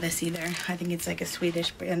you say this either. I think it's like a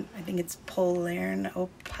Swedish brand. I think it's Polaren or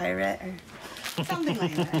Pirate or something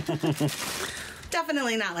like that.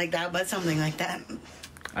 Definitely not like that, but something like that.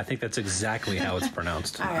 I think that's exactly how it's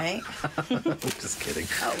pronounced. All right. Just kidding.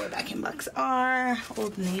 Oh, we're back in box R.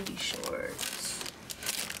 Old Navy shorts.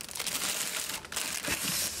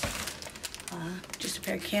 Just a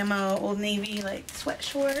pair of camo Old Navy like sweat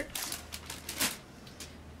shorts.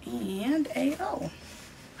 And a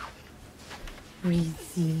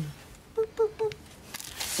Reezy. Boop, boop, boop.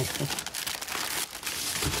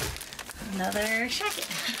 Another jacket.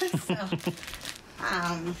 So,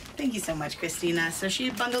 thank you so much, Christina. So she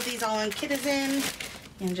bundled these all in Kitizen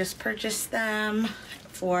and just purchased them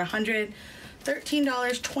for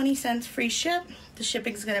 $113.20 free ship. The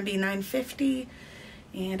shipping's gonna be $9.50.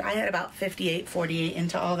 And I had about $58.48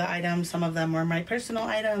 into all the items. Some of them were my personal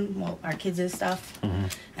item, well, our kids' stuff,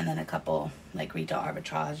 and then a couple like retail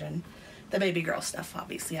arbitrage and the baby girl stuff.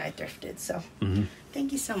 Obviously, I thrifted. So,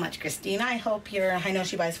 thank you so much, Christina. I hope I know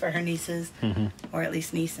she buys for her nieces, or at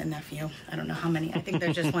least niece and nephew. I don't know how many. I think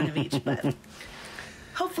they're just one of each, but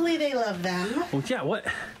hopefully they love them. Well, yeah. What?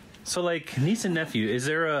 So, like niece and nephew, is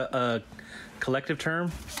there a collective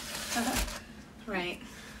term? Right.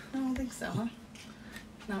 I don't think so, huh?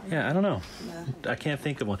 Yeah, I don't know. I can't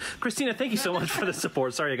think of one. Christina, thank you so much for the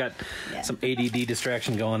support. Sorry, I got some ADD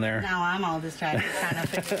distraction going there. Now I'm all distracted trying to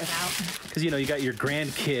figure it out. Because, you got your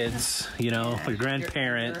grandkids, your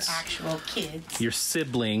grandparents. Your actual kids. Your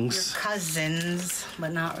siblings. Your cousins,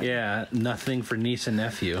 but not really. Yeah, nothing for niece and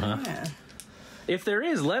nephew, huh? Yeah. If there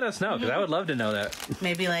is, let us know, because I would love to know that.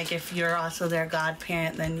 Maybe, like, if you're also their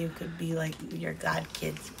godparent, then you could be, like, your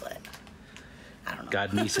godkids, but I don't know.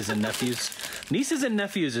 God, nieces and nephews. Nieces and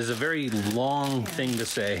nephews is a very long thing to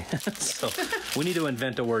say. So we need to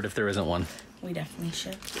invent a word if there isn't one. We definitely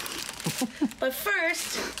should. But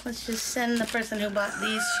first, let's just send the person who bought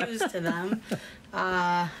these shoes to them.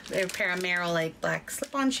 They're a pair of Merrill Lake black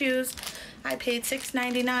slip-on shoes. I paid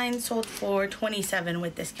 $6.99, sold for $27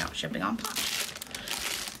 with discount shipping on Posh.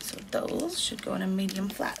 So those should go in a medium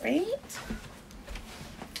flat rate.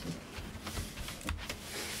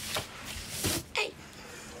 Hey.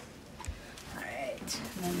 All right,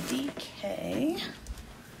 and then DK.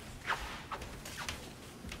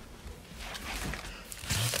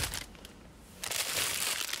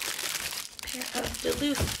 Pair of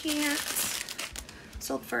Duluth pants.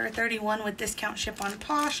 Sold for $31 with discount ship on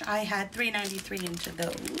Posh. I had $3.93 into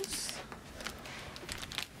those.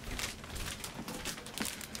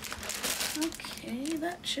 Okay,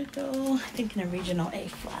 that should go, I think, in a regional A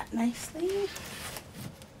flat nicely.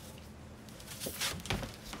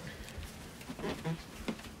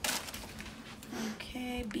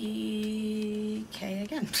 Okay, BK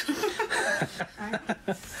again. All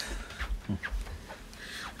right.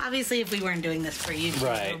 Obviously, if we weren't doing this for YouTube,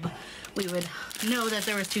 right, we would know that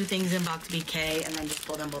there was two things in box BK and then just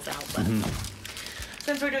pull them both out. But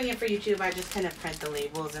since we're doing it for YouTube, I just kind of print the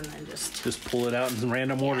labels and then just pull it out in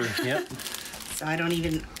random order. Yep. So I don't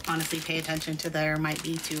even honestly pay attention to there might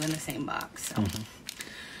be two in the same box. So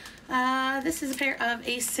this is a pair of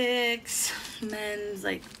Asics men's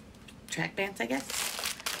like track pants, I guess.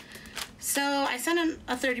 So I sent in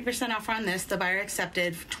a 30% offer on this. The buyer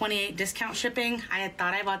accepted 28 discount shipping. I had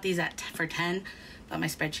thought I bought these for 10, but my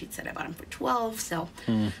spreadsheet said I bought them for 12. So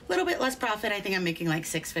a little bit less profit. I think I'm making like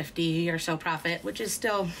 $6.50 or so profit, which is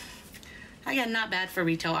still, again, not bad for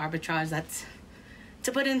retail arbitrage. That's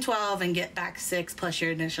to put in 12 and get back 6 plus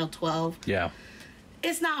your initial 12. Yeah.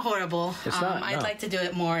 It's not horrible. It's not, I'd no. like to do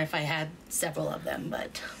it more if I had several of them,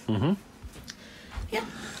 but yeah.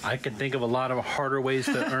 I can think of a lot of harder ways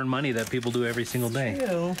to earn money that people do every single day.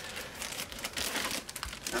 True.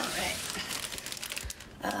 All right.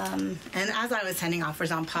 And as I was sending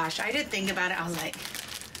offers on Posh, I did think about it. I was like,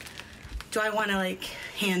 do I want to like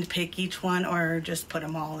hand pick each one or just put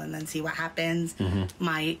them all and then see what happens?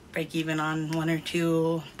 Might break even on one or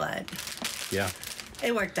two, but yeah,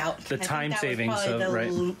 it worked out. The time I think that savings, was probably the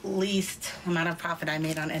right? least amount of profit I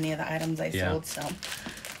made on any of the items I Yeah. sold. So,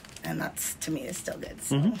 and that's to me is still good.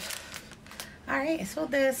 So, all right, I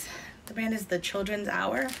sold this. The brand is the Children's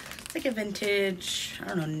Hour. It's like a vintage, I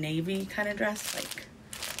don't know, navy kind of dress,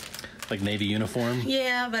 like Navy uniform.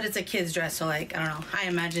 Yeah, but it's a kid's dress, so like, I don't know. I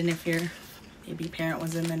imagine if your maybe parent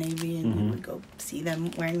was in the Navy and you would go see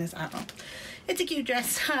them wearing this, I don't know. It's a cute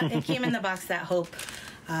dress. It came in the box that Hope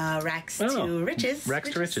Racks to Riches. Racks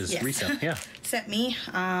to Riches, yes. resale, yeah. Sent me,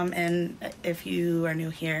 and if you are new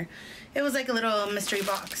here, it was like a little mystery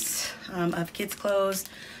box of kids' clothes.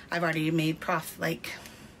 I've already made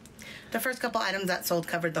the first couple items that sold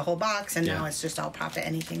covered the whole box, and now it's just all profit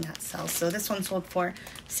anything that sells. So this one sold for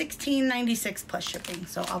 $16.96 plus shipping.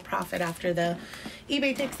 So I'll profit after the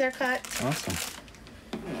eBay takes their cut. Awesome.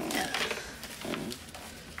 Yeah.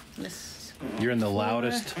 You're in the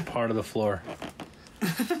loudest part of the floor.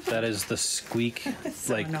 That is the squeak,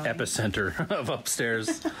 So annoying. epicenter of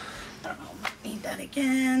upstairs. I don't know. Need that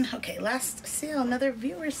again. Okay, last sale, another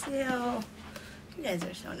viewer sale. You guys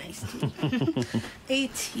are so nice to me.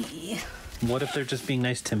 AT. What if they're just being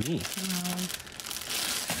nice to me?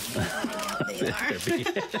 They are.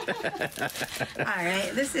 All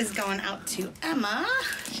right, this is going out to Emma.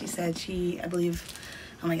 She said I believe,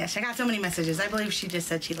 oh my gosh, I got so many messages. I believe she just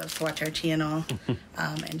said she loves to watch our channel,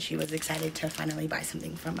 and she was excited to finally buy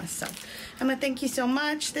something from us. So, Emma, thank you so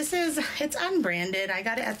much. It's unbranded. I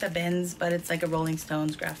got it at the bins, but it's like a Rolling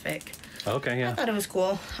Stones graphic. Okay, yeah. I thought it was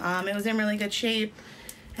cool. It was in really good shape,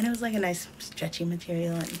 and it was like a nice stretchy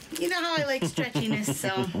material. And you know how I like stretchiness.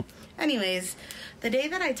 So, anyways, the day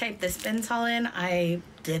that I typed this bins haul in, I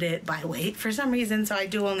did it by weight for some reason. So I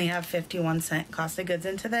do only have 51-cent cost of goods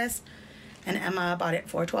into this. And Emma bought it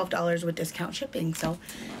for $12 with discount shipping. So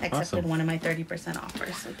accepted one of my 30%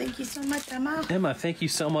 offers. So thank you so much, Emma. Emma, thank you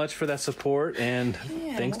so much for that support. And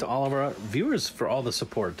thanks to all of our viewers for all the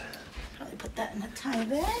support. Probably put that in a tie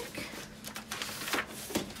bag.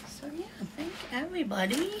 So yeah, thank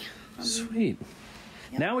everybody. Sweet.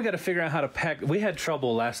 Now we got to figure out how to pack. We had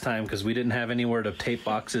trouble last time because we didn't have anywhere to tape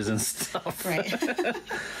boxes and stuff. Right.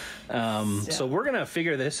 So we're going to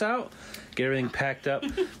figure this out, get everything packed up.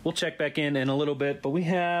 We'll check back in a little bit, but we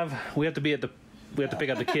have to be at we have to pick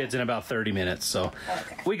up the kids in about 30 minutes. So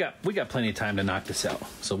we got plenty of time to knock this out.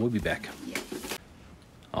 So we'll be back. Yeah.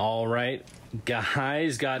 All right,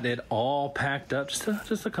 guys, got it all packed up.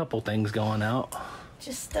 Just a couple things going out.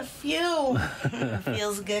 Just a few.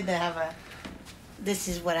 Feels good to have this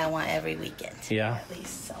is what I want every weekend. Yeah. At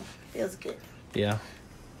least, so feels good. Yeah.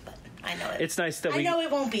 But I know it. It's nice that I know it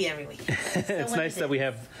won't be every week. It's nice that we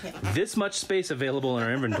have this much space available in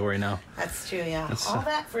our inventory now. That's true, yeah. All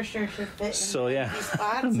that for sure should fit in these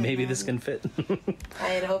spots. Maybe this can fit. I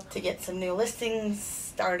had hoped to get some new listings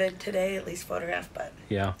started today, at least photographed, but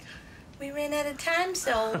yeah, we ran out of time,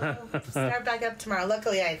 so we'll start back up tomorrow.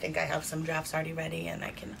 Luckily, I think I have some drafts already ready, and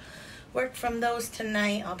I can work from those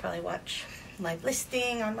tonight. I'll probably watch live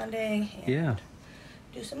listing on Monday. And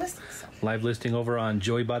do some listings. So. Live listing over on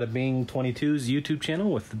Joey Bada Bing 22's YouTube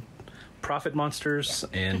channel with Profit Monsters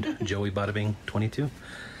and Joey Bada Bing 22.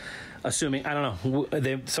 Assuming, I don't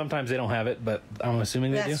know, sometimes they don't have it, but I'm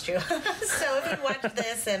assuming they do. That's true. So if you watch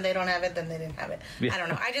this and they don't have it, then they didn't have it. Yeah. I don't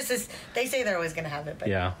know. They say they're always going to have it, but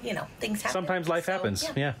you know, things happen. Sometimes life happens.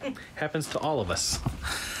 Yeah. Happens to all of us.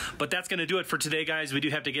 But that's going to do it for today, guys. We do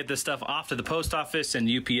have to get this stuff off to the post office and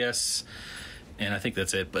UPS. And I think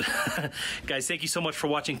that's it. But guys, thank you so much for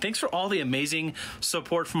watching. Thanks for all the amazing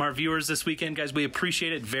support from our viewers this weekend, guys. We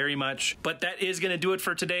appreciate it very much. But that is going to do it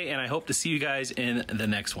for today, and I hope to see you guys in the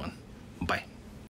next one. Bye.